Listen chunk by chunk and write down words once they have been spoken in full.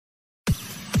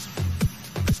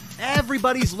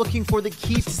Everybody's looking for the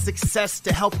key to success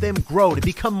to help them grow, to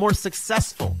become more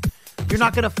successful. You're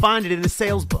not going to find it in a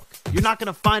sales book. You're not going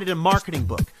to find it in a marketing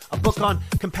book, a book on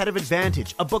competitive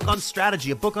advantage, a book on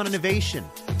strategy, a book on innovation.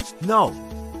 No,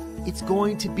 it's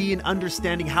going to be in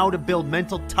understanding how to build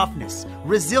mental toughness,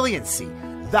 resiliency.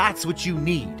 That's what you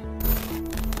need.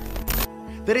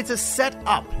 That it's a set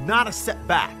up, not a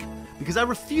setback, because I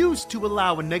refuse to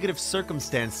allow a negative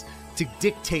circumstance to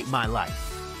dictate my life.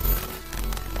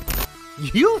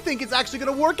 You think it's actually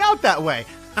going to work out that way.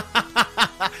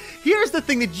 Here's the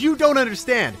thing that you don't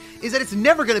understand, is that it's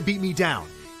never going to beat me down.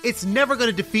 It's never going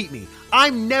to defeat me.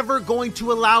 I'm never going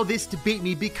to allow this to beat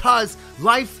me because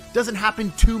life doesn't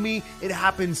happen to me, it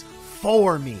happens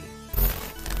for me.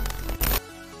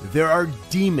 There are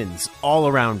demons all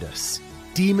around us.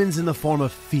 Demons in the form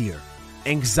of fear,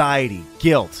 anxiety,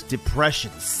 guilt, depression,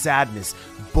 sadness,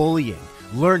 bullying,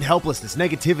 learned helplessness,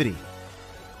 negativity.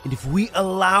 And if we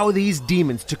allow these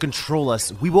demons to control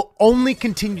us, we will only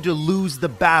continue to lose the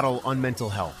battle on mental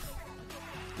health.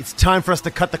 It's time for us to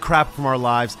cut the crap from our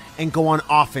lives and go on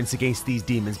offense against these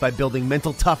demons by building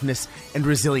mental toughness and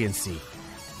resiliency.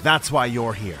 That's why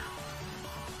you're here.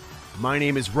 My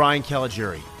name is Ryan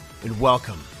Caligiuri, and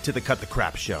welcome to the Cut the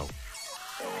Crap Show.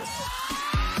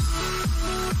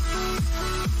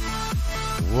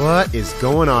 What is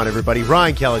going on, everybody?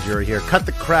 Ryan Caligiuri here, Cut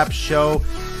the Crap Show.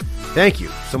 Thank you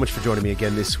so much for joining me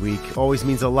again this week. Always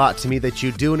means a lot to me that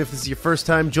you do, and if this is your first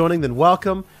time joining, then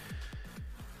welcome.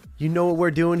 You know what we're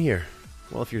doing here.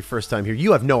 Well, if you're your first time here,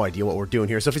 you have no idea what we're doing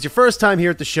here. So if it's your first time here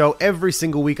at the show, every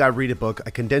single week I read a book.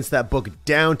 I condense that book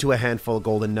down to a handful of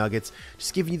golden nuggets,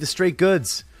 just giving you the straight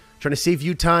goods. Trying to save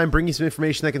you time, bring you some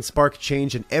information that can spark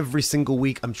change, and every single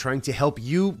week I'm trying to help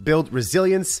you build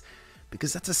resilience,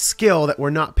 because that's a skill that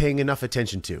we're not paying enough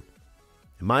attention to.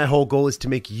 My whole goal is to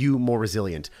make you more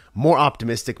resilient, more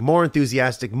optimistic, more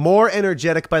enthusiastic, more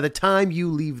energetic by the time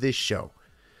you leave this show.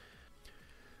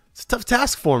 It's a tough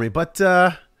task for me, but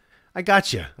I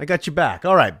got you. I got you back.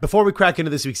 All right, before we crack into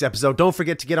this week's episode, don't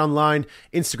forget to get online,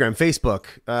 Instagram, Facebook,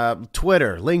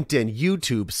 Twitter, LinkedIn,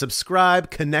 YouTube, subscribe,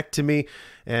 connect to me,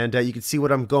 and you can see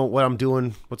what I'm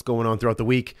doing, what's going on throughout the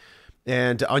week.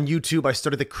 And on YouTube, I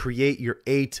started the Create Your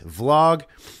 8 vlog.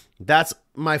 That's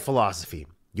my philosophy.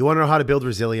 You want to know how to build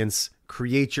resilience?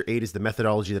 Create Your 8 is the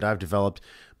methodology that I've developed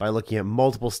by looking at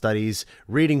multiple studies,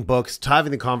 reading books,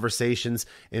 having the conversations,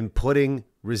 and putting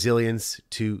resilience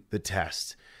to the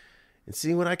test. And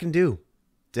seeing what I can do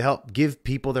to help give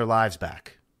people their lives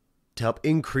back, to help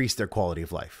increase their quality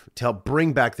of life, to help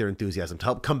bring back their enthusiasm, to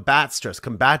help combat stress,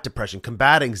 combat depression,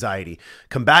 combat anxiety,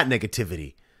 combat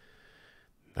negativity.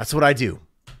 That's what I do.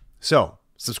 So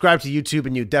subscribe to YouTube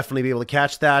and you'll definitely be able to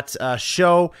catch that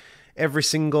show. Every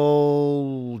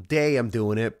single day I'm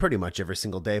doing it, pretty much every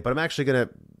single day, but I'm actually going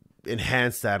to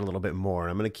enhance that a little bit more.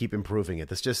 I'm going to keep improving it.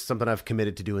 That's just something I've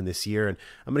committed to doing this year, and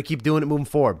I'm going to keep doing it moving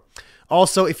forward.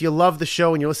 Also, if you love the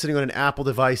show and you're listening on an Apple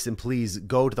device, then please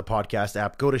go to the podcast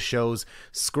app, go to shows,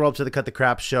 scroll up to the Cut the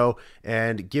Crap Show,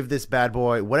 and give this bad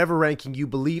boy whatever ranking you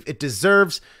believe it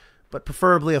deserves, but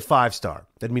preferably a 5-star.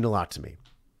 That'd mean a lot to me.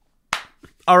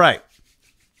 All right.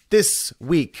 This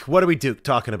week, what are we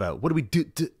talking about? What are we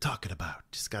talking about?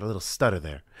 Just got a little stutter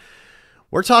there.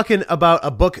 We're talking about a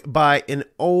book by an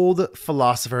old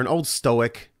philosopher, an old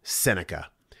Stoic, Seneca.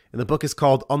 And the book is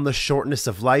called On the Shortness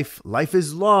of Life. Life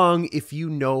is long if you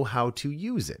know how to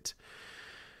use it.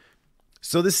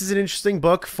 So this is an interesting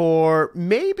book for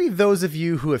maybe those of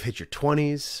you who have hit your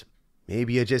 20s.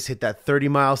 Maybe you just hit that 30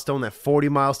 milestone, that 40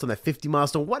 milestone, that 50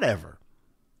 milestone, whatever.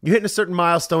 You're hitting a certain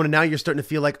milestone and now you're starting to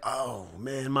feel like, oh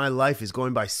man, my life is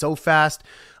going by so fast.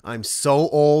 I'm so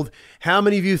old. How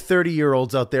many of you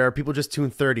 30-year-olds out there, people just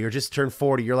turned 30 or just turned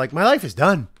 40, you're like, my life is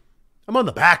done. I'm on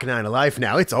the back nine of life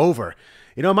now. It's over.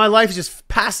 You know, my life is just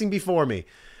passing before me.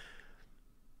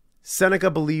 Seneca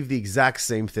believed the exact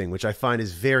same thing, which I find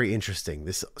is very interesting.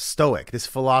 This Stoic, this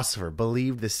philosopher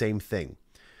believed the same thing.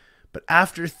 But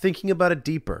after thinking about it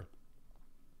deeper,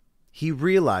 he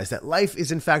realized that life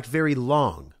is in fact very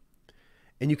long,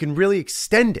 and you can really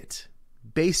extend it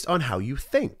based on how you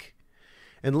think.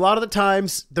 And a lot of the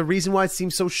times, the reason why it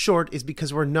seems so short is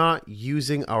because we're not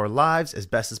using our lives as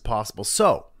best as possible.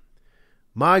 So,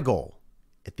 my goal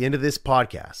at the end of this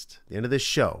podcast, the end of this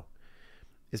show,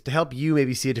 is to help you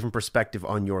maybe see a different perspective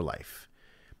on your life.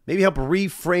 Maybe help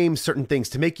reframe certain things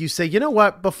to make you say, you know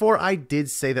what, before I did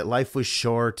say that life was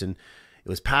short and it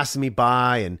was passing me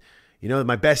by and you know,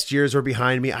 my best years are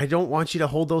behind me. I don't want you to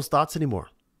hold those thoughts anymore.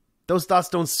 Those thoughts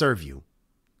don't serve you.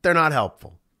 They're not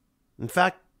helpful. In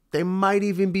fact, they might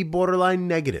even be borderline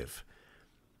negative.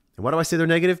 And why do I say they're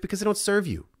negative? Because they don't serve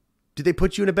you. Do they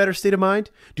put you in a better state of mind?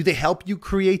 Do they help you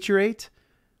create your 8?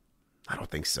 I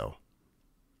don't think so.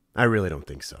 I really don't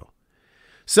think so.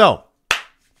 So,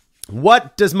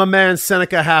 what does my man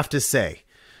Seneca have to say?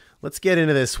 Let's get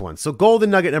into this one. So, golden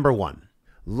nugget number 1.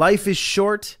 Life is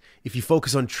short if you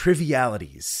focus on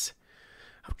trivialities.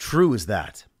 How true is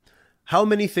that? How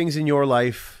many things in your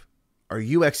life are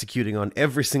you executing on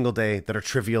every single day that are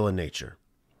trivial in nature?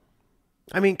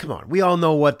 I mean, come on. We all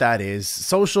know what that is.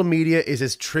 Social media is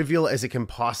as trivial as it can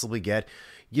possibly get.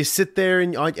 You sit there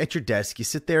at your desk, you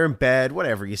sit there in bed,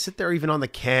 whatever. You sit there even on the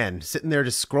can, sitting there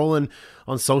just scrolling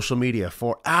on social media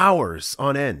for hours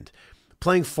on end,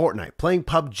 playing Fortnite, playing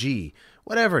PUBG,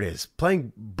 whatever it is,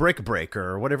 playing Brick Breaker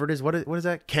or whatever it is. What is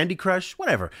that? Candy Crush?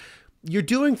 Whatever. You're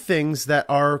doing things that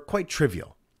are quite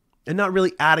trivial and not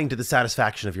really adding to the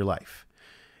satisfaction of your life.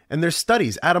 And there's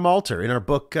studies. Adam Alter, in our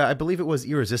book, I believe it was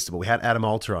Irresistible, we had Adam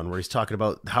Alter on where he's talking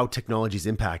about how technology is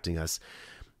impacting us.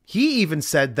 He even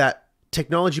said that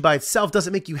technology by itself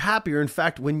doesn't make you happier. In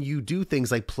fact, when you do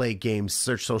things like play games,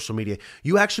 search social media,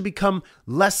 you actually become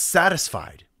less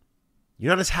satisfied.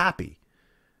 You're not as happy.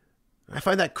 I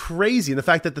find that crazy. And the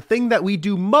fact that the thing that we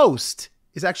do most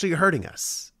is actually hurting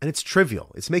us. And it's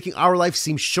trivial. It's making our life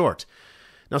seem short.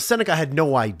 Now, Seneca had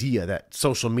no idea that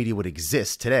social media would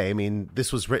exist today. I mean,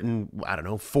 this was written,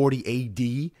 40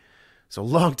 AD. So a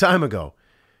long time ago.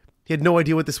 He had no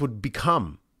idea what this would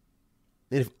become.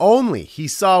 And if only he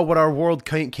saw what our world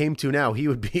came to now,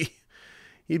 he'd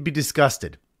be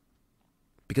disgusted.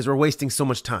 Because we're wasting so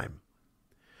much time.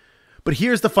 But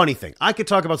here's the funny thing. I could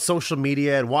talk about social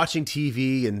media and watching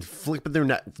TV and flipping through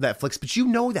Netflix, but you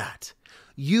know that.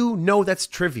 You know that's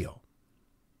trivial.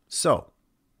 So,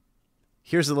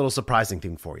 here's a little surprising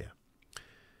thing for you.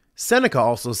 Seneca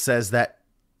also says that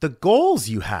the goals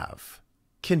you have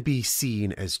can be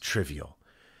seen as trivial.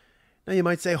 Now you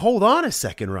might say, hold on a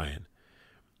second, Ryan.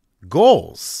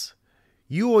 Goals.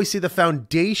 You always see the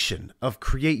foundation of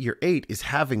Create Your 8 is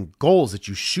having goals that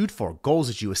you shoot for, goals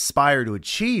that you aspire to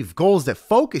achieve, goals that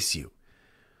focus you.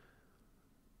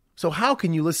 So how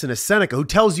can you listen to Seneca who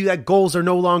tells you that goals are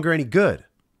no longer any good?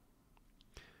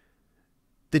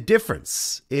 The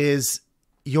difference is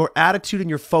your attitude and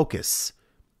your focus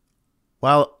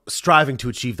while striving to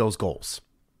achieve those goals.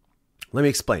 Let me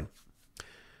explain.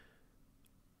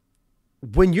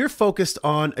 When you're focused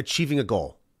on achieving a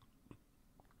goal,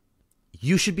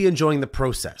 you should be enjoying the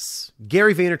process.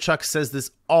 Gary Vaynerchuk says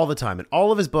this all the time. In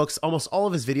all of his books, almost all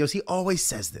of his videos, he always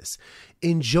says this.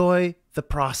 Enjoy the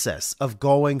process of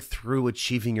going through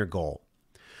achieving your goal.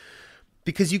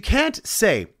 Because you can't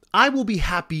say, I will be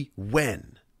happy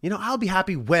when. I'll be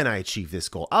happy when I achieve this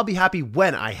goal. I'll be happy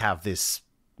when I have this,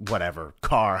 whatever,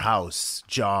 car, house,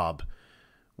 job,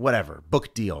 whatever,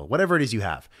 book deal, whatever it is you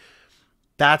have.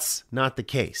 That's not the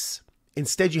case.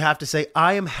 Instead, you have to say,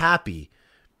 I am happy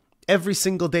every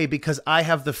single day because I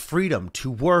have the freedom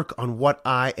to work on what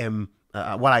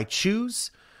I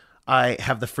choose. I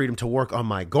have the freedom to work on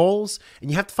my goals,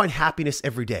 and you have to find happiness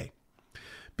every day.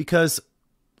 Because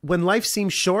when life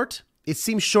seems short, it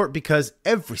seems short because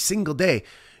every single day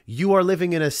you are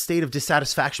living in a state of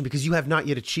dissatisfaction because you have not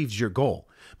yet achieved your goal.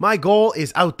 My goal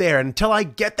is out there, and until I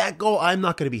get that goal, I'm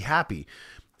not going to be happy.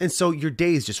 And so your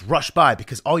days just rush by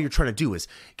because all you're trying to do is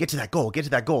get to that goal, get to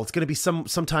that goal. It's going to be some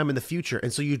time in the future.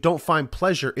 And so you don't find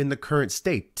pleasure in the current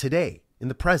state today, in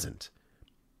the present.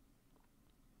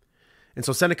 And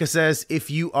so Seneca says,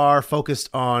 if you are focused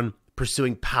on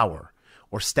pursuing power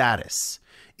or status,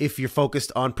 if you're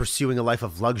focused on pursuing a life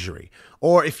of luxury,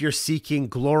 or if you're seeking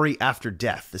glory after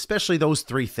death, especially those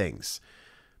 3 things,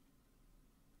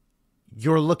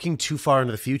 you're looking too far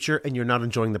into the future and you're not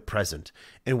enjoying the present.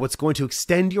 And what's going to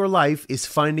extend your life is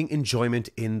finding enjoyment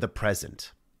in the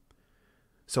present.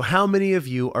 So how many of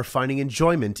you are finding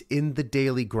enjoyment in the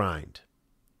daily grind?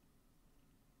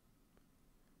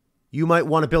 You might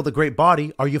want to build a great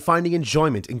body. Are you finding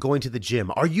enjoyment in going to the gym?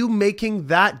 Are you making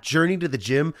that journey to the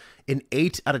gym an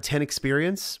 8 out of 10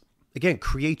 experience? Again,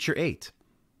 create your 8.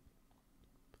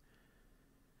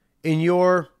 In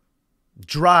your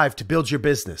drive to build your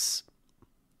business,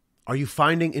 are you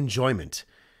finding enjoyment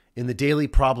in the daily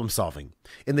problem solving,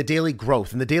 in the daily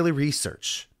growth, in the daily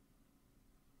research?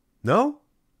 No?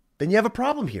 Then you have a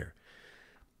problem here.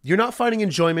 You're not finding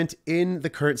enjoyment in the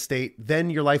current state, then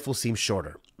your life will seem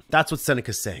shorter. That's what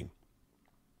Seneca's saying.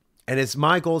 And it's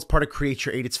my goal as part of Create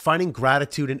Your 8. It's finding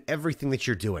gratitude in everything that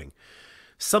you're doing.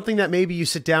 Something that maybe you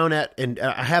sit down at, and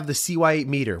I have the CY8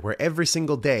 meter where every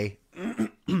single day,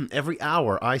 every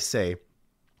hour I say,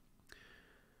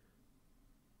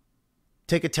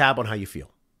 take a tab on how you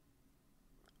feel.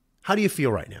 How do you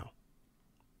feel right now?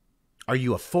 Are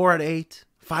you a 4 out of 8,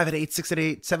 5 out of 8, 6 out of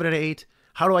 8, 7 out of 8?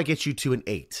 How do I get you to an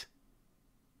 8?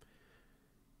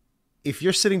 If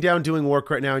you're sitting down doing work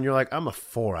right now and you're like, I'm a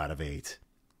 4 out of 8,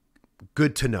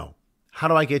 good to know. How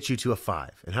do I get you to a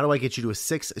 5? And how do I get you to a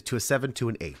 6, to a 7, to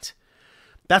an 8?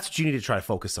 That's what you need to try to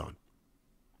focus on.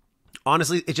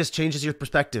 Honestly, it just changes your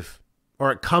perspective,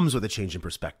 or it comes with a change in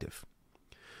perspective.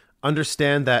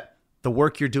 Understand that the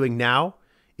work you're doing now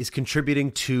is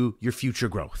contributing to your future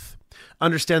growth.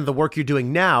 Understand the work you're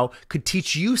doing now could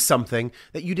teach you something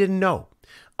that you didn't know.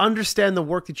 Understand the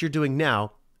work that you're doing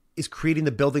now is creating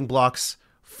the building blocks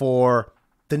for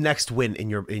the next win in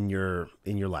your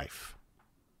life.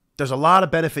 There's a lot of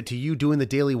benefit to you doing the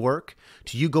daily work,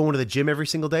 to you going to the gym every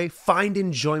single day. Find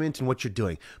enjoyment in what you're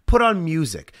doing. Put on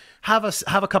music. Have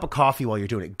a cup of coffee while you're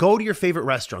doing it. Go to your favorite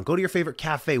restaurant. Go to your favorite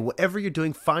cafe. Whatever you're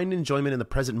doing, find enjoyment in the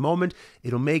present moment.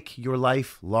 It'll make your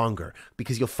life longer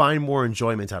because you'll find more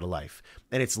enjoyment out of life.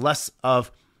 And it's less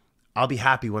of, I'll be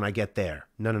happy when I get there.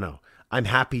 No. I'm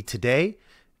happy today,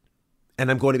 and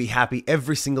I'm going to be happy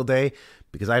every single day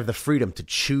because I have the freedom to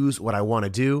choose what I want to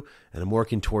do, and I'm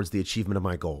working towards the achievement of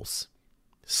my goals.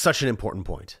 Such an important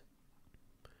point.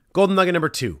 Golden nugget number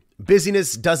 2,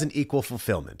 busyness doesn't equal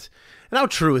fulfillment. And how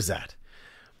true is that?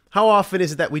 How often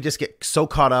is it that we just get so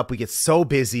caught up, we get so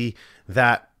busy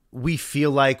that we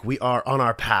feel like we are on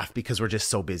our path because we're just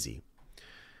so busy?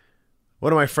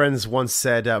 One of my friends once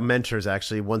said, mentors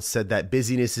actually, once said that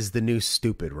busyness is the new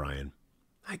stupid, Ryan.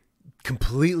 I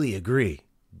completely agree.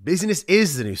 Busyness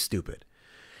is the new stupid.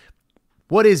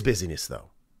 What is busyness,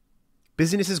 though?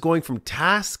 Busyness is going from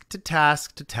task to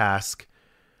task to task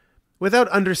without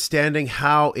understanding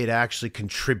how it actually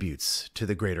contributes to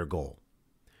the greater goal.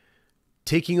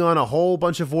 Taking on a whole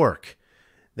bunch of work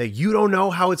that you don't know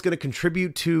how it's going to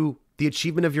contribute to the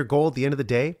achievement of your goal at the end of the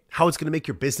day, how it's going to make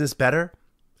your business better,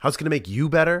 how it's going to make you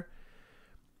better.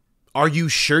 Are you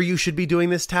sure you should be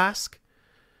doing this task?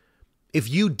 If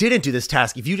you didn't do this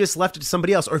task, if you just left it to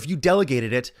somebody else, or if you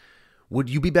delegated it, would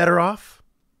you be better off?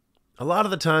 A lot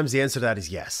of the times the answer to that is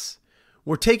yes.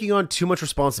 We're taking on too much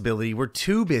responsibility. We're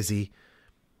too busy.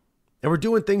 And we're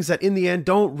doing things that in the end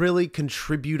don't really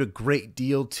contribute a great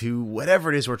deal to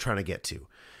whatever it is we're trying to get to.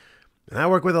 And I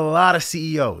work with a lot of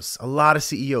CEOs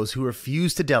who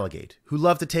refuse to delegate, who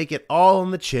love to take it all on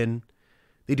the chin.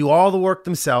 They do all the work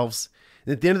themselves.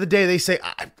 And at the end of the day, they say,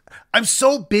 I'm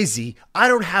so busy, I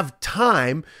don't have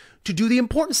time to do the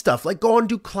important stuff, like go and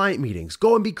do client meetings,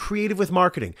 go and be creative with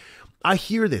marketing. I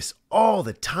hear this all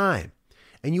the time.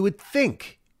 And you would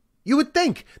think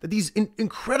that these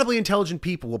incredibly intelligent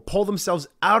people will pull themselves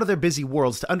out of their busy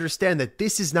worlds to understand that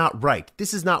this is not right.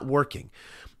 This is not working.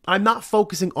 I'm not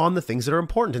focusing on the things that are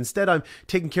important. Instead, I'm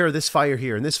taking care of this fire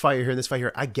here and this fire here and this fire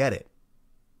here. I get it.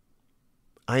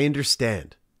 I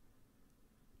understand.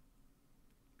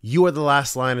 You are the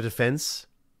last line of defense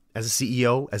as a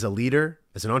CEO, as a leader,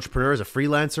 as an entrepreneur, as a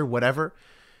freelancer, whatever.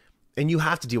 And you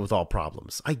have to deal with all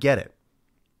problems. I get it.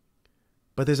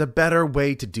 But there's a better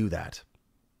way to do that.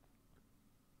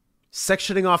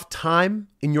 Sectioning off time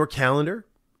in your calendar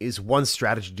is one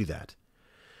strategy to do that.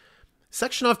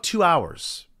 Section off 2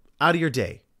 hours out of your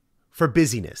day for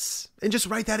busyness and just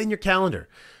write that in your calendar.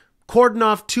 Cordon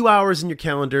off 2 hours in your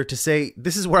calendar to say,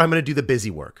 this is where I'm going to do the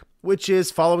busy work, which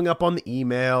is following up on the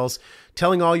emails,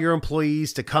 telling all your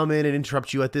employees to come in and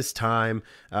interrupt you at this time,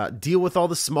 deal with all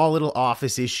the small little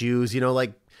office issues,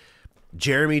 like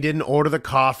Jeremy didn't order the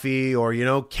coffee, or,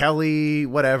 Kelly,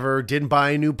 whatever, didn't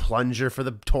buy a new plunger for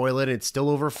the toilet and it still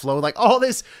overflowed. Like all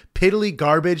this piddly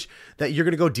garbage that you're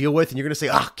going to go deal with, and you're going to say,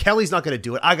 Kelly's not going to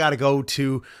do it. I got to go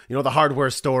to, the hardware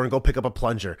store and go pick up a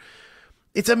plunger.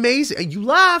 It's amazing.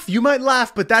 You might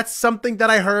laugh, but that's something that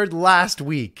I heard last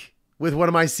week with one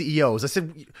of my CEOs. I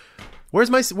said, where's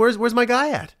my guy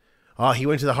at? Oh, he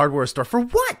went to the hardware store. For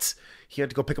what? He had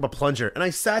to go pick up a plunger. And I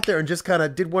sat there and just kind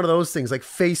of did one of those things like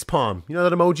face palm. You know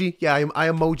that emoji? Yeah, I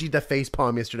emojied the face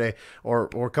palm yesterday or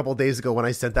a couple of days ago when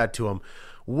I sent that to him.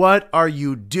 What are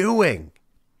you doing?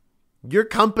 Your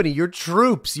company, your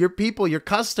troops, your people, your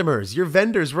customers, your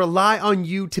vendors rely on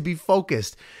you to be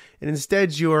focused. And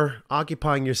instead, you're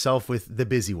occupying yourself with the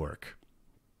busy work.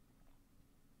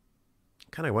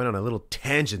 Kind of went on a little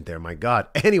tangent there, my God.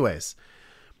 Anyways,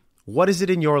 what is it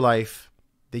in your life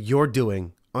that you're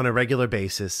doing on a regular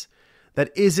basis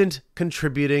that isn't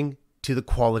contributing to the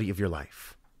quality of your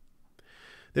life?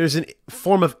 There's a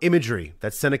form of imagery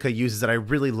that Seneca uses that I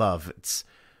really love. It's,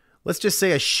 let's just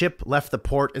say a ship left the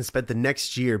port and spent the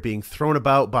next year being thrown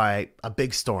about by a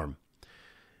big storm.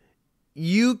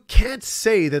 You can't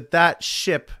say that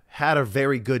ship had a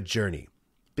very good journey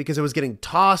because it was getting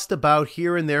tossed about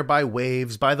here and there by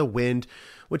waves, by the wind.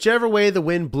 Whichever way the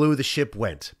wind blew, the ship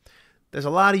went. There's a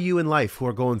lot of you in life who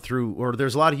are going through, or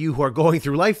there's a lot of you who are going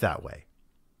through life that way,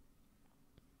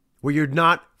 where you're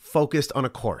not focused on a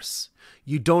course.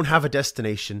 You don't have a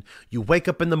destination. You wake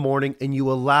up in the morning and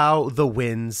you allow the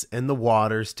winds and the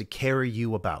waters to carry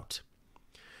you about.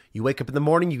 You wake up in the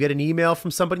morning, you get an email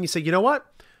from somebody and you say, you know what?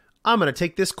 I'm going to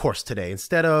take this course today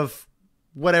instead of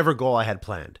whatever goal I had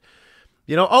planned.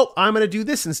 I'm going to do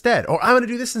this instead, or I'm going to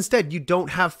do this instead. You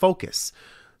don't have focus.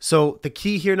 So the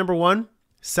key here, number one,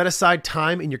 set aside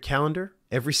time in your calendar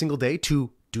every single day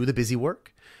to do the busy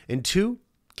work. And two,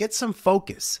 get some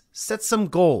focus, set some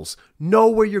goals, know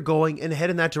where you're going and head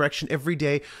in that direction every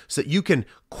day so that you can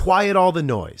quiet all the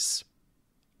noise.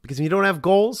 Because when you don't have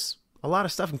goals, a lot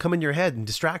of stuff can come in your head and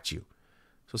distract you.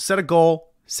 So set a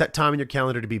goal, set time in your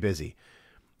calendar to be busy.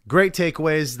 Great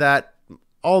takeaways that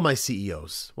all my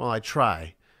CEOs, I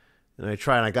try and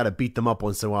I got to beat them up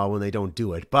once in a while when they don't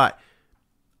do it. But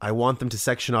I want them to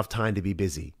section off time to be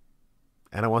busy.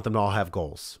 And I want them to all have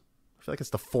goals. I feel like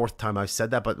it's the fourth time I've said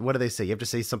that, but what do they say? You have to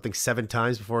say something 7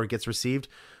 times before it gets received.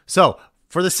 So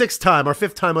for the 6th time or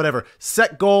 5th time, whatever,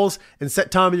 set goals and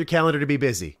set time in your calendar to be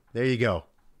busy. There you go.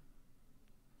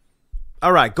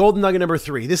 All right, golden nugget number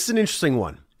 3. This is an interesting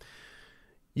one.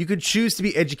 You could choose to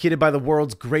be educated by the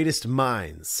world's greatest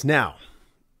minds. Now,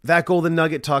 that golden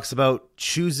nugget talks about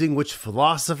choosing which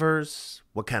philosophers,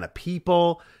 what kind of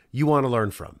people you want to learn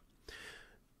from.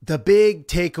 The big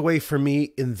takeaway for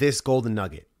me in this golden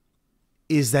nugget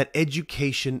is that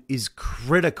education is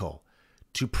critical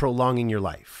to prolonging your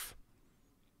life,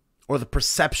 or the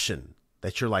perception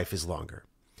that your life is longer.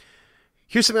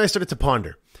 Here's something I started to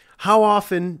ponder. How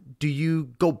often do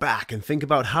you go back and think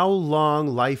about how long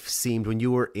life seemed when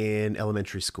you were in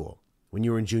elementary school, when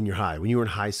you were in junior high, when you were in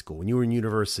high school, when you were in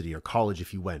university or college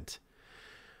if you went?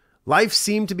 Life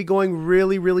seemed to be going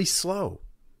really, really slow.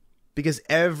 Because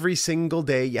every single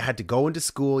day you had to go into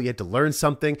school, you had to learn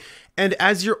something. And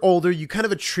as you're older, you kind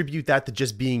of attribute that to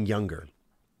just being younger.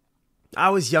 I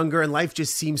was younger and life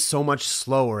just seems so much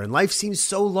slower and life seems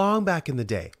so long back in the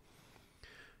day.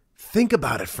 Think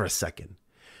about it for a second.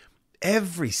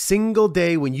 Every single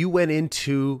day when you went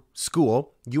into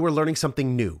school, you were learning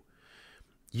something new.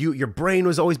 Your brain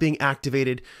was always being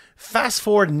activated. Fast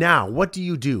forward now, what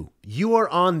do? You are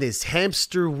on this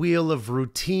hamster wheel of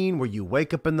routine where you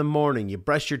wake up in the morning, you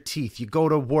brush your teeth, you go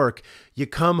to work, you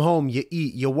come home, you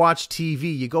eat, you watch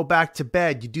TV, you go back to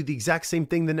bed, you do the exact same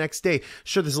thing the next day.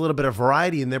 Sure, there's a little bit of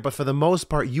variety in there, but for the most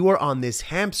part, you are on this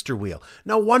hamster wheel.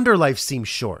 No wonder life seems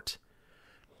short.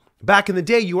 Back in the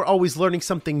day, you were always learning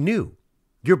something new.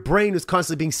 Your brain was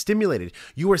constantly being stimulated.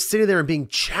 You were sitting there and being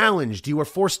challenged. You were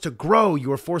forced to grow. You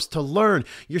were forced to learn.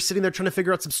 You're sitting there trying to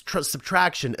figure out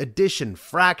subtraction, addition,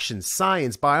 fractions,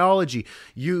 science, biology.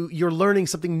 You're learning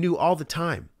something new all the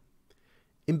time.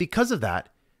 And because of that,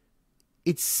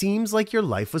 it seems like your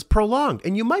life was prolonged.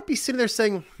 And you might be sitting there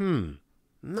saying, I'm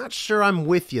not sure I'm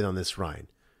with you on this, Ryan.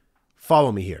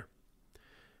 Follow me here.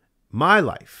 My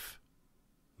life,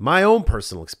 my own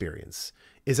personal experience,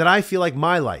 is that I feel like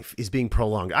my life is being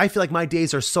prolonged. I feel like my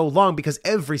days are so long because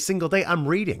every single day I'm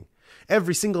reading.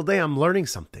 Every single day I'm learning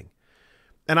something.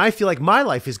 And I feel like my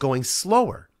life is going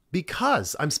slower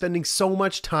because I'm spending so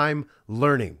much time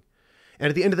learning. And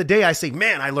at the end of the day, I say,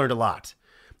 man, I learned a lot.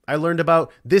 I learned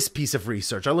about this piece of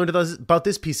research. I learned about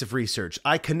this piece of research.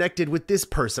 I connected with this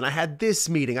person. I had this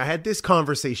meeting. I had this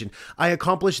conversation. I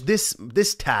accomplished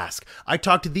this task. I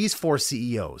talked to these 4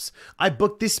 CEOs. I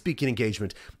booked this speaking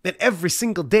engagement. And every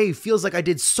single day feels like I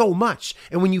did so much.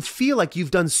 And when you feel like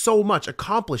you've done so much,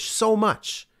 accomplished so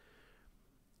much,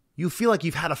 you feel like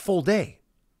you've had a full day.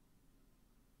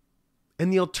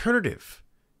 And the alternative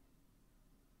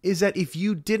is that if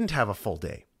you didn't have a full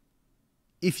day,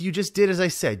 if you just did as I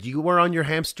said, you were on your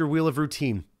hamster wheel of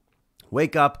routine,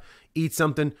 wake up, eat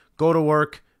something, go to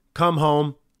work, come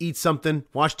home, eat something,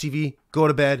 watch TV, go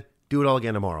to bed, do it all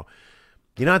again tomorrow.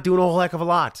 You're not doing a whole heck of a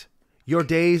lot. Your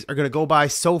days are going to go by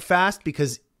so fast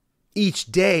because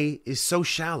each day is so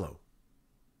shallow.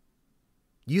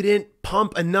 You didn't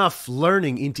pump enough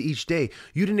learning into each day.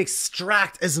 You didn't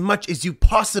extract as much as you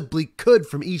possibly could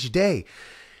from each day.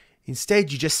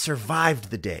 Instead, you just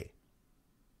survived the day.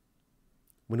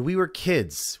 When we were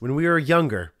kids, when we were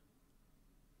younger,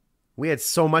 we had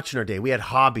so much in our day. We had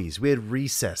hobbies, we had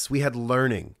recess, we had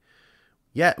learning.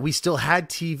 Yeah, we still had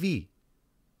TV.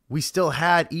 We still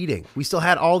had eating. We still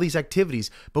had all these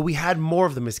activities, but we had more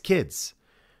of them as kids.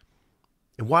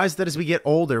 And why is that? As we get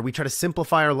older, we try to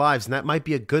simplify our lives, and that might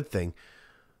be a good thing.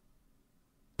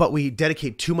 But we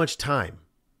dedicate too much time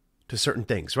to certain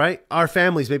things, right? Our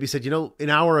families maybe said, an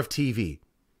hour of TV,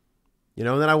 and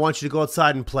then I want you to go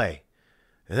outside and play.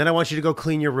 And then I want you to go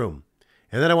clean your room.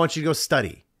 And then I want you to go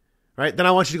study. right? Then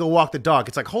I want you to go walk the dog.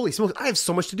 It's like, holy smokes, I have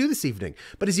so much to do this evening.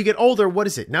 But as you get older, what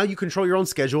is it? Now you control your own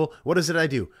schedule. What is it I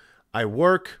do? I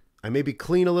work, I maybe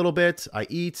clean a little bit, I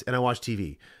eat, and I watch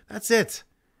TV. That's it.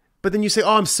 But then you say,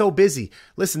 oh, I'm so busy.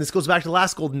 Listen, this goes back to the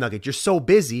last golden nugget. You're so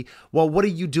busy. Well, what are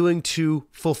you doing to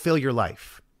fulfill your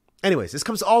life? Anyways, this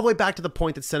comes all the way back to the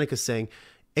point that Seneca's saying,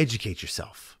 educate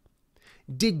yourself.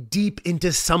 Dig deep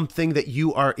into something that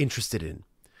you are interested in.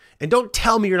 And don't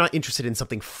tell me you're not interested in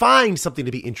something. Find something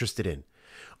to be interested in.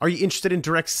 Are you interested in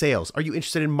direct sales? Are you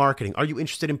interested in marketing? Are you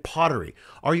interested in pottery?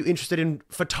 Are you interested in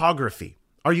photography?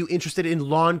 Are you interested in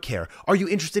lawn care? Are you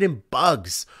interested in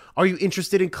bugs? Are you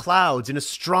interested in clouds, in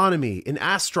astronomy, in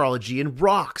astrology, in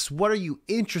rocks? What are you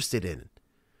interested in?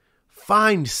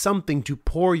 Find something to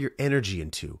pour your energy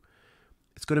into.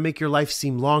 It's going to make your life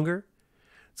seem longer.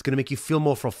 It's going to make you feel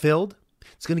more fulfilled.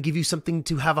 It's going to give you something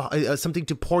to have something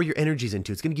to pour your energies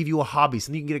into. It's going to give you a hobby,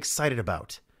 something you can get excited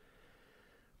about.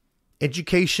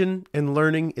 Education and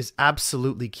learning is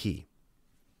absolutely key.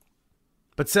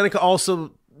 But Seneca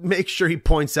also makes sure he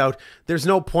points out there's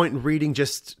no point in reading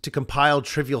just to compile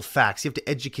trivial facts. You have to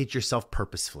educate yourself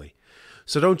purposefully.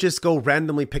 So don't just go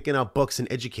randomly picking out books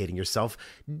and educating yourself.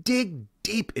 Dig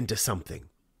deep into something.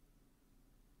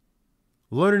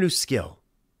 Learn a new skill.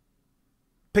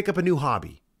 Pick up a new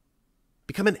hobby.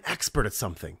 Become an expert at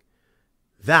something.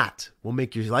 That will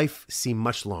make your life seem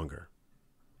much longer.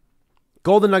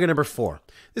 Golden nugget number 4.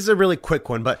 This is a really quick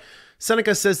one, but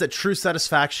Seneca says that true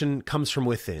satisfaction comes from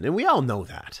within. And we all know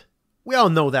that. We all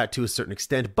know that to a certain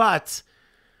extent, but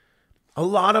a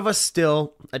lot of us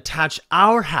still attach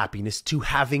our happiness to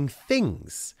having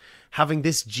things. Having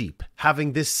this Jeep,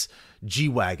 having this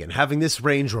G-Wagon, having this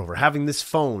Range Rover, having this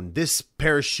phone, this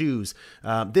pair of shoes,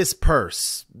 this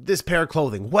purse, this pair of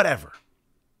clothing, whatever.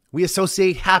 We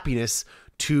associate happiness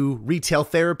to retail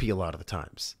therapy a lot of the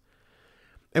times.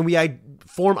 And we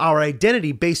form our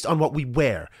identity based on what we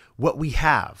wear, what we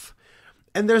have.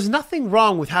 And there's nothing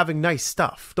wrong with having nice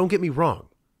stuff. Don't get me wrong.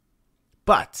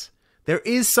 But there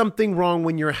is something wrong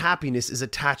when your happiness is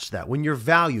attached to that, when your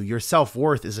value, your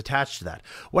self-worth is attached to that.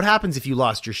 What happens if you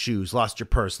lost your shoes, lost your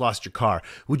purse, lost your car?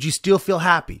 Would you still feel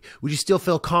happy? Would you still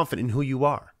feel confident in who you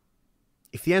are?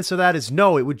 If the answer to that is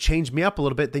no, it would change me up a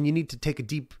little bit, then you need to take a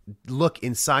deep look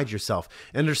inside yourself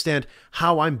and understand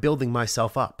how I'm building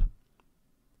myself up.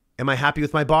 Am I happy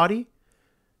with my body?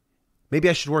 Maybe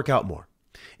I should work out more.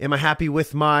 Am I happy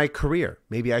with my career?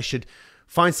 Maybe I should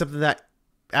find something that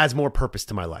adds more purpose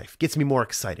to my life, gets me more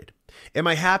excited. Am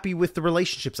I happy with the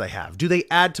relationships I have? Do they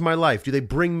add to my life? Do they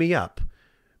bring me up?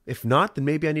 If not, then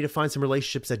maybe I need to find some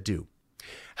relationships that do.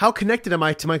 How connected am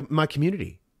I to my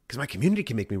community? Because my community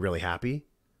can make me really happy.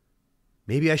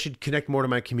 Maybe I should connect more to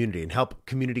my community and help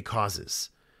community causes.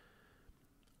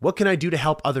 What can I do to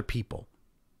help other people?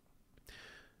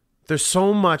 There's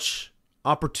so much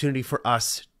opportunity for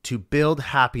us to build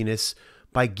happiness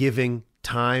by giving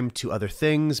time to other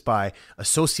things, by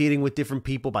associating with different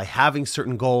people, by having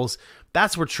certain goals.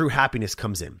 That's where true happiness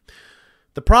comes in.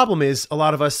 The problem is a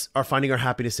lot of us are finding our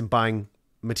happiness in buying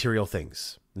material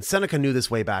things. And Seneca knew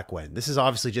this way back when. This is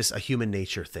obviously just a human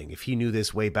nature thing. If he knew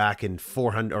this way back in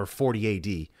 400 or 40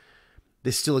 AD,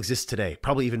 this still exists today,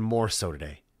 probably even more so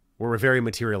today, where we're very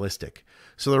materialistic.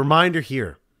 So the reminder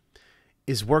here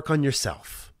is work on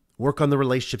yourself, work on the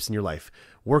relationships in your life,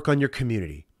 work on your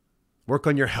community, work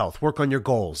on your health, work on your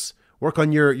goals, work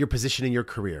on your position in your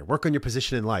career, work on your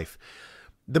position in life.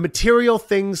 The material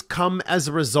things come as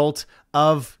a result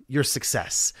of your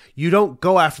success. You don't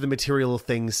go after the material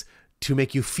things to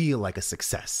make you feel like a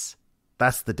success.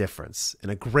 That's the difference, and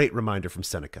a great reminder from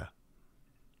Seneca.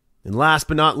 And last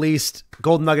but not least,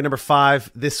 golden nugget number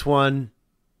 5. This one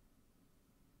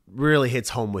really hits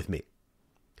home with me.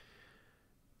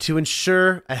 To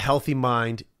ensure a healthy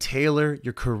mind, tailor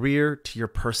your career to your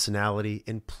personality,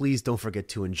 and please don't forget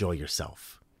to enjoy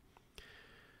yourself.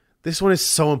 This one is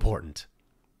so important.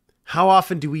 How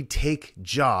often do we take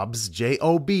jobs,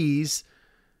 J-O-Bs,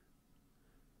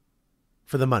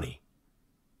 for the money?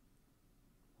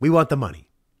 We want the money.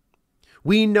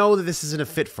 We know that this isn't a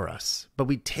fit for us, but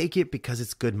we take it because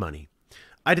it's good money.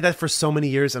 I did that for so many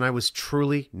years and I was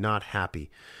truly not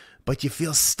happy. But you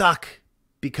feel stuck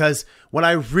because what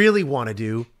I really want to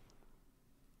do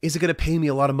is it going to pay me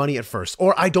a lot of money at first?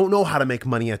 Or I don't know how to make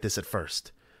money at this at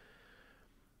first.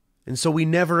 And so we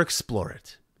never explore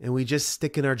it and we just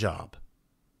stick in our job.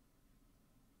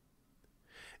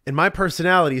 And my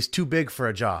personality is too big for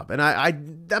a job. And I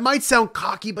that might sound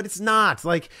cocky, but it's not.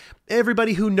 Like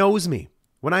everybody who knows me,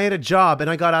 when I had a job and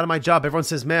I got out of my job, everyone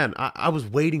says, man, I was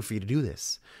waiting for you to do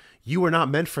this. You were not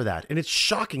meant for that. And it's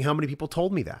shocking how many people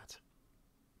told me that.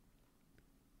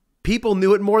 People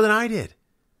knew it more than I did.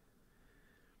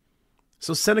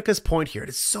 So Seneca's point here, it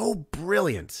is so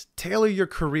brilliant. Tailor your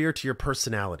career to your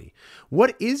personality.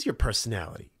 What is your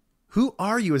personality? Who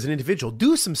are you as an individual?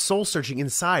 Do some soul searching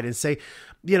inside and say,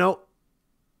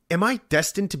 am I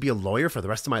destined to be a lawyer for the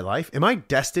rest of my life? Am I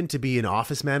destined to be an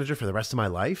office manager for the rest of my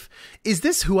life? Is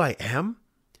this who I am?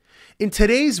 In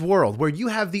today's world where you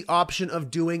have the option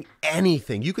of doing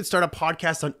anything, you could start a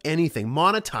podcast on anything,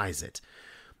 monetize it,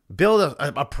 build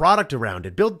a product around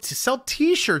it, sell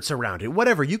t-shirts around it,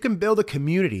 whatever. You can build a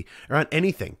community around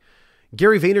anything.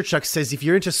 Gary Vaynerchuk says, if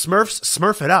you're into Smurfs,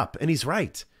 Smurf it up. And he's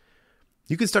right.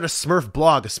 You can start a Smurf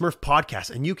blog, a Smurf podcast,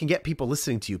 and you can get people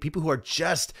listening to you, people who are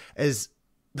just as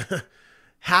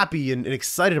happy and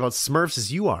excited about Smurfs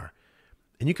as you are.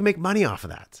 And you can make money off of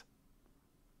that.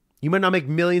 You might not make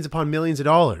millions upon millions of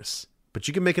dollars, but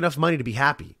you can make enough money to be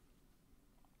happy.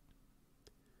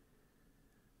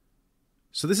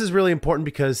 So this is really important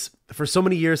because for so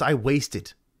many years, I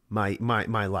wasted my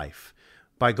life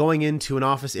by going into an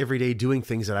office every day doing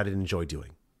things that I didn't enjoy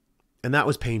doing. And that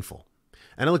was painful.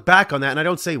 And I look back on that and I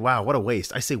don't say, wow, what a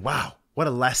waste. I say, wow, what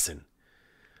a lesson.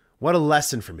 What a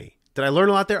lesson for me. Did I learn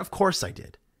a lot there? Of course I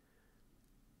did.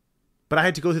 But I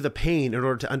had to go through the pain in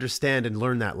order to understand and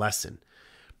learn that lesson.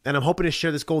 And I'm hoping to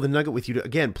share this golden nugget with you to,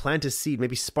 again, plant a seed,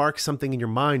 maybe spark something in your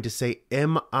mind to say,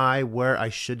 am I where I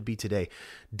should be today?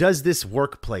 Does this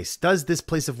workplace, does this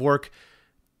place of work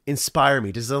inspire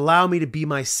me? Does it allow me to be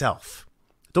myself?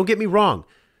 Don't get me wrong.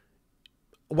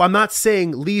 Well, I'm not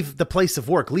saying leave the place of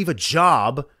work, leave a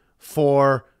job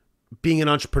for being an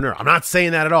entrepreneur. I'm not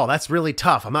saying that at all. That's really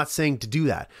tough. I'm not saying to do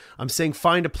that. I'm saying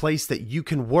find a place that you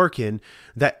can work in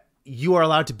that you are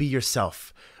allowed to be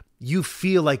yourself. You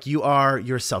feel like you are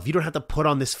yourself. You don't have to put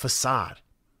on this facade.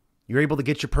 You're able to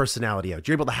get your personality out.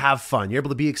 You're able to have fun. You're able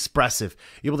to be expressive.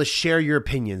 You're able to share your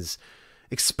opinions,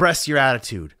 express your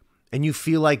attitude, and you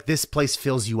feel like this place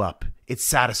fills you up. It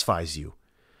satisfies you.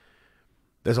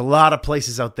 There's a lot of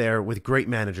places out there with great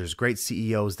managers, great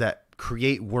CEOs that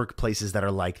create workplaces that are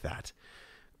like that.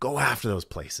 Go after those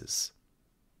places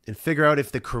and figure out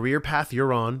if the career path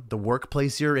you're on, the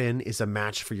workplace you're in, is a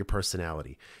match for your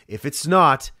personality. If it's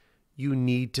not, you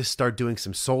need to start doing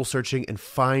some soul searching and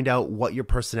find out what your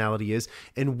personality is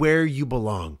and where you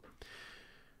belong.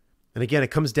 And again,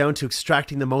 it comes down to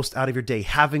extracting the most out of your day,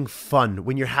 having fun.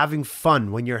 When you're having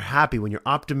fun, when you're happy, when you're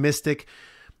optimistic,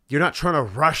 you're not trying to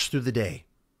rush through the day.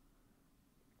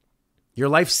 Your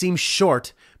life seems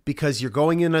short because you're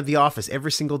going into the office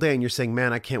every single day and you're saying,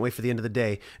 man, I can't wait for the end of the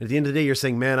day. And at the end of the day, you're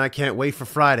saying, man, I can't wait for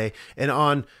Friday. And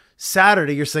on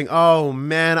Saturday, you're saying, oh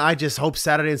man, I just hope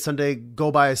Saturday and Sunday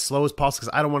go by as slow as possible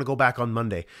because I don't want to go back on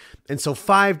Monday. And so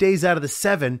 5 days out of the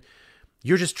 7,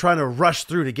 you're just trying to rush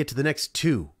through to get to the next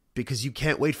 2 because you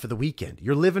can't wait for the weekend.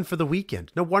 You're living for the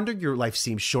weekend. No wonder your life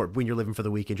seems short when you're living for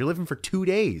the weekend. You're living for 2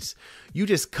 days. You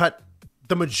just cut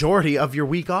the majority of your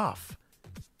week off.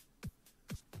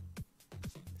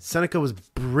 Seneca was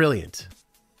brilliant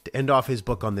to end off his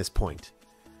book on this point.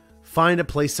 Find a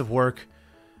place of work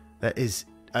that is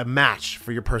a match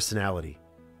for your personality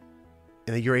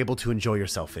and that you're able to enjoy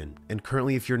yourself in. And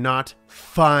currently, if you're not,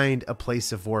 find a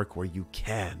place of work where you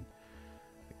can.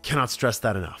 I cannot stress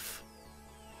that enough.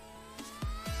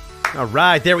 All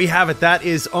right, there we have it. That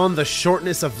is On the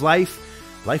Shortness of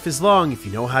Life. Life is long if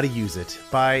you know how to use it,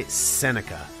 by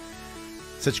Seneca.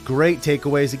 Such great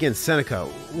takeaways. Again, Seneca,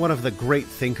 one of the great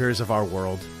thinkers of our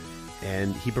world.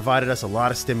 And he provided us a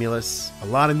lot of stimulus, a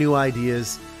lot of new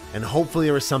ideas. And hopefully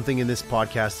there was something in this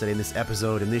podcast today, in this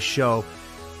episode, in this show,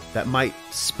 that might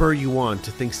spur you on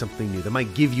to think something new, that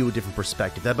might give you a different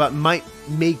perspective, that might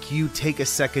make you take a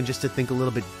second just to think a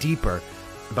little bit deeper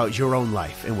about your own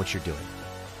life and what you're doing.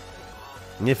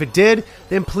 And if it did,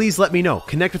 then please let me know.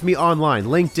 Connect with me online,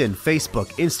 LinkedIn, Facebook,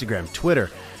 Instagram,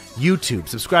 Twitter, YouTube.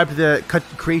 Subscribe to the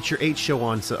Create Your 8 show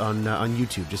on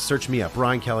YouTube. Just search me up,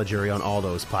 Ryan Caligiuri, on all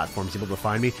those platforms. You'll be able to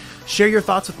find me. Share your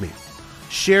thoughts with me.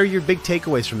 Share your big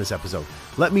takeaways from this episode.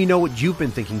 Let me know what you've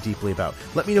been thinking deeply about.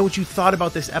 Let me know what you thought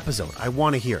about this episode. I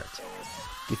want to hear it.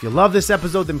 If you love this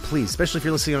episode, then please, especially if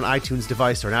you're listening on an iTunes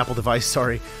device or an Apple device,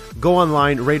 go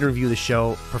online, rate and review the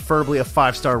show, preferably a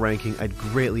 5-star ranking. I'd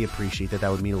greatly appreciate that.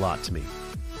 That would mean a lot to me.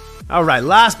 All right,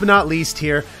 last but not least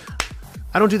here,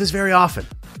 I don't do this very often,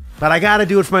 but I got to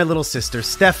do it for my little sister,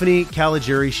 Stephanie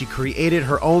Caligiuri. She created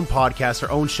her own podcast, her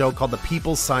own show called The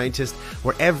People's Scientist,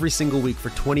 where every single week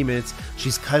for 20 minutes,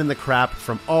 she's cutting the crap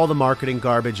from all the marketing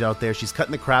garbage out there. She's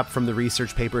cutting the crap from the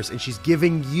research papers, and she's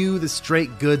giving you the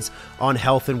straight goods on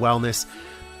health and wellness.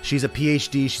 She's a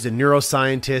PhD. She's a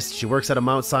neuroscientist. She works at a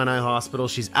Mount Sinai hospital.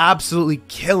 She's absolutely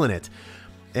killing it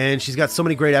And she's got so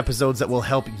many great episodes that will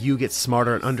help you get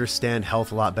smarter and understand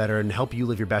health a lot better and help you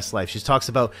live your best life. She talks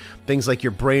about things like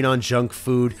your brain on junk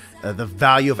food, the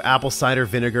value of apple cider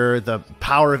vinegar, the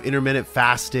power of intermittent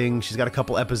fasting. She's got a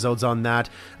couple episodes on that.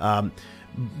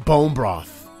 Bone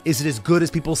broth. Is it as good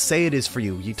as people say it is for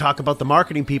you? You talk about the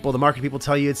marketing people. The marketing people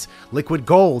tell you it's liquid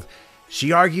gold.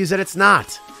 She argues that it's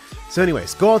not. So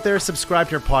anyways, go out there, subscribe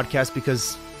to her podcast,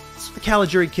 because that's what the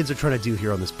Caligiuri kids are trying to do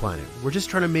here on this planet. We're just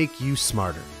trying to make you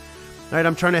smarter. All right,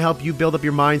 I'm trying to help you build up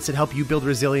your mindset, help you build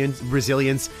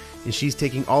resilience, and she's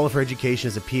taking all of her education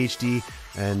as a PhD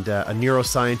and a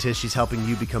neuroscientist. She's helping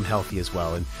you become healthy as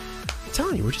well. And I'm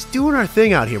telling you, we're just doing our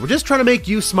thing out here. We're just trying to make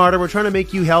you smarter. We're trying to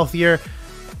make you healthier.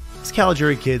 It's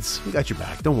Caligiuri kids. We got your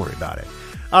back. Don't worry about it.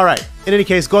 All right. In any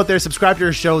case, go out there, subscribe to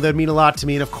her show. That would mean a lot to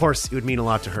me. And of course, it would mean a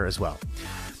lot to her as well.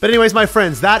 But anyways, my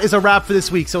friends, that is a wrap for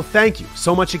this week. So thank you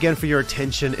so much again for your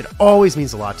attention. It always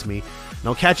means a lot to me. And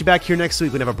I'll catch you back here next week.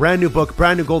 We're going to have a brand new book,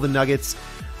 brand new golden nuggets.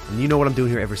 And you know what I'm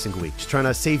doing here every single week. Just trying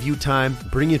to save you time,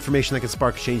 bring you information that can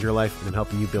spark change your life, and I'm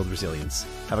helping you build resilience.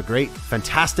 Have a great,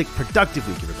 fantastic, productive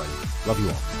week, everybody. Love you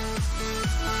all.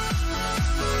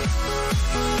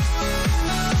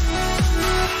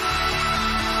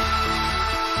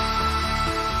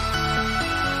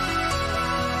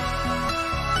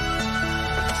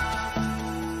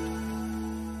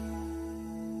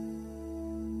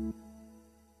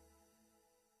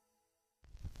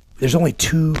 There's only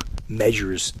two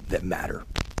measures that matter,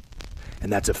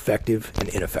 and that's effective and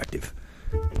ineffective.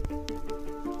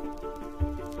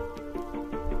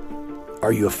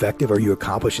 Are you effective? Are you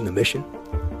accomplishing the mission?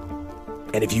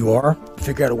 And if you are,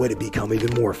 figure out a way to become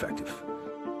even more effective.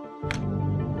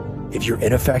 If you're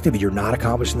ineffective and you're not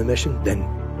accomplishing the mission, then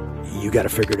you got to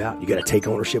figure it out. You got to take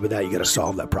ownership of that. You got to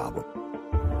solve that problem.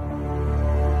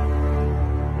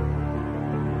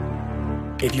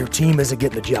 If your team isn't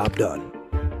getting the job done,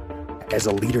 as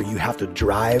a leader, you have to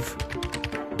drive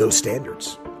those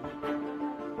standards.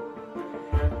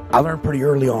 I learned pretty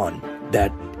early on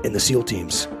that in the SEAL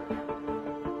teams,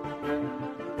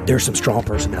 there's some strong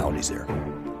personalities there,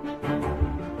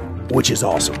 which is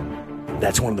awesome.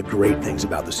 That's one of the great things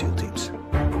about the SEAL teams.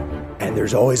 And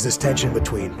there's always this tension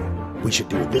between we should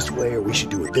do it this way, or we should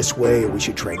do it this way, or we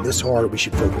should train this hard, or we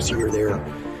should focus here or there.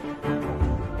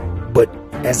 But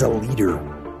as a leader,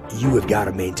 you have got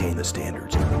to maintain the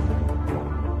standards.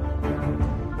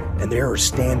 And there are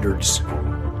standards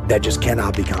that just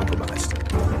cannot be compromised.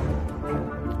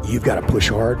 You've got to push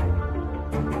hard.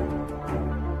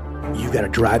 You've got to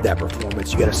drive that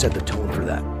performance. You got to set the tone for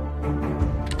that.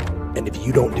 And if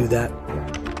you don't do that,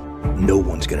 no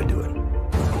one's going to do it.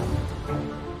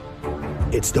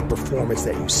 It's the performance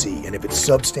that you see. And if it's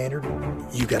substandard,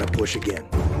 you got to push again.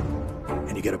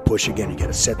 And you got to push again. You got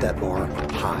to set that bar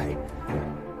high.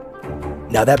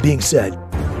 Now, that being said,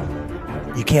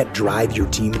 you can't drive your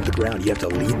team to the ground. You have to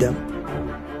lead them.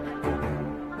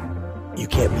 You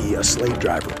can't be a slave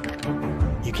driver.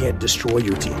 You can't destroy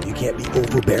your team. You can't be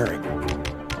overbearing.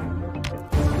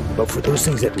 But for those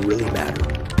things that really matter,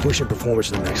 pushing performance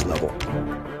to the next level,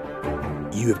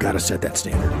 you have got to set that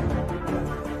standard.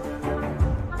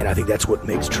 And I think that's what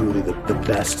makes truly the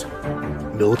best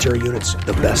military units,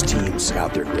 the best teams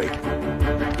out there great.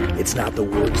 It's not the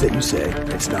words that you say.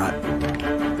 It's not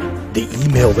the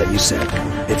email that you sent.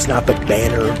 It's not the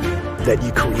banner that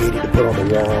you created to put on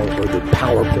the wall or the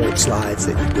PowerPoint slides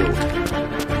that you built.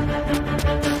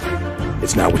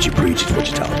 It's not what you preach, it's what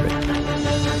you tolerate.